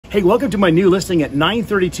Hey, welcome to my new listing at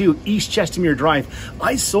 932 East Chestermere Drive.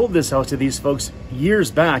 I sold this house to these folks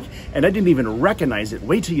years back and I didn't even recognize it.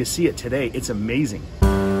 Wait till you see it today. It's amazing.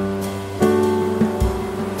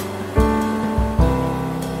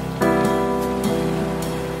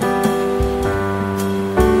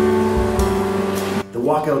 The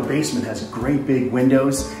walkout basement has great big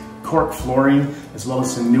windows, cork flooring, as well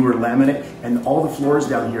as some newer laminate, and all the floors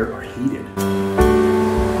down here are heated.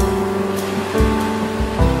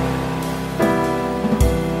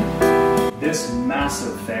 This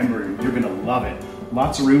massive family room, you're gonna love it.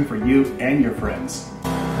 Lots of room for you and your friends.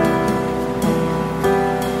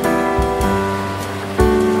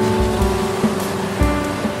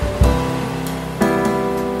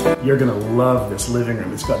 You're gonna love this living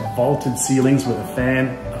room. It's got vaulted ceilings with a fan,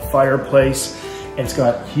 a fireplace. It's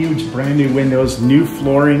got huge brand new windows, new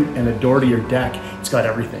flooring, and a door to your deck. It's got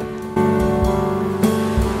everything.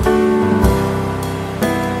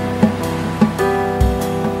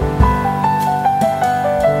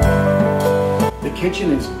 The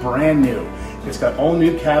kitchen is brand new. It's got all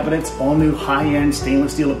new cabinets, all new high-end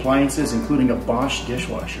stainless steel appliances, including a Bosch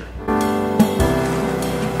dishwasher.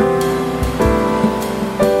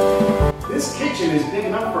 This kitchen is big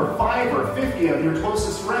enough for 5 or 50 of your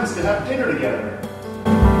closest friends to have dinner together.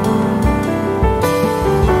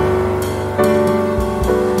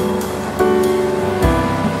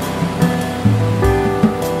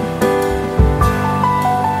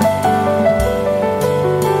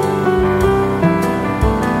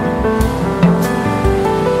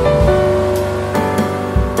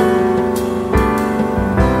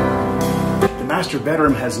 The master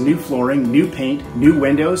bedroom has new flooring, new paint, new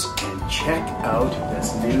windows, and check out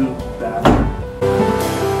this new bathroom.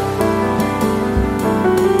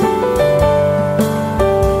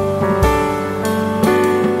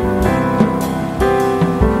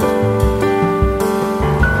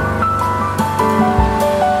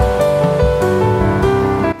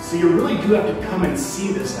 So you really do have to come and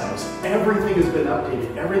see this house. Everything has been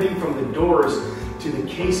updated. Everything from the doors to the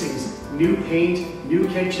casings, new paint, new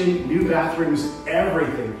kitchen, new bathrooms,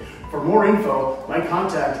 everything. For more info, my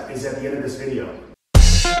contact is at the end of this video.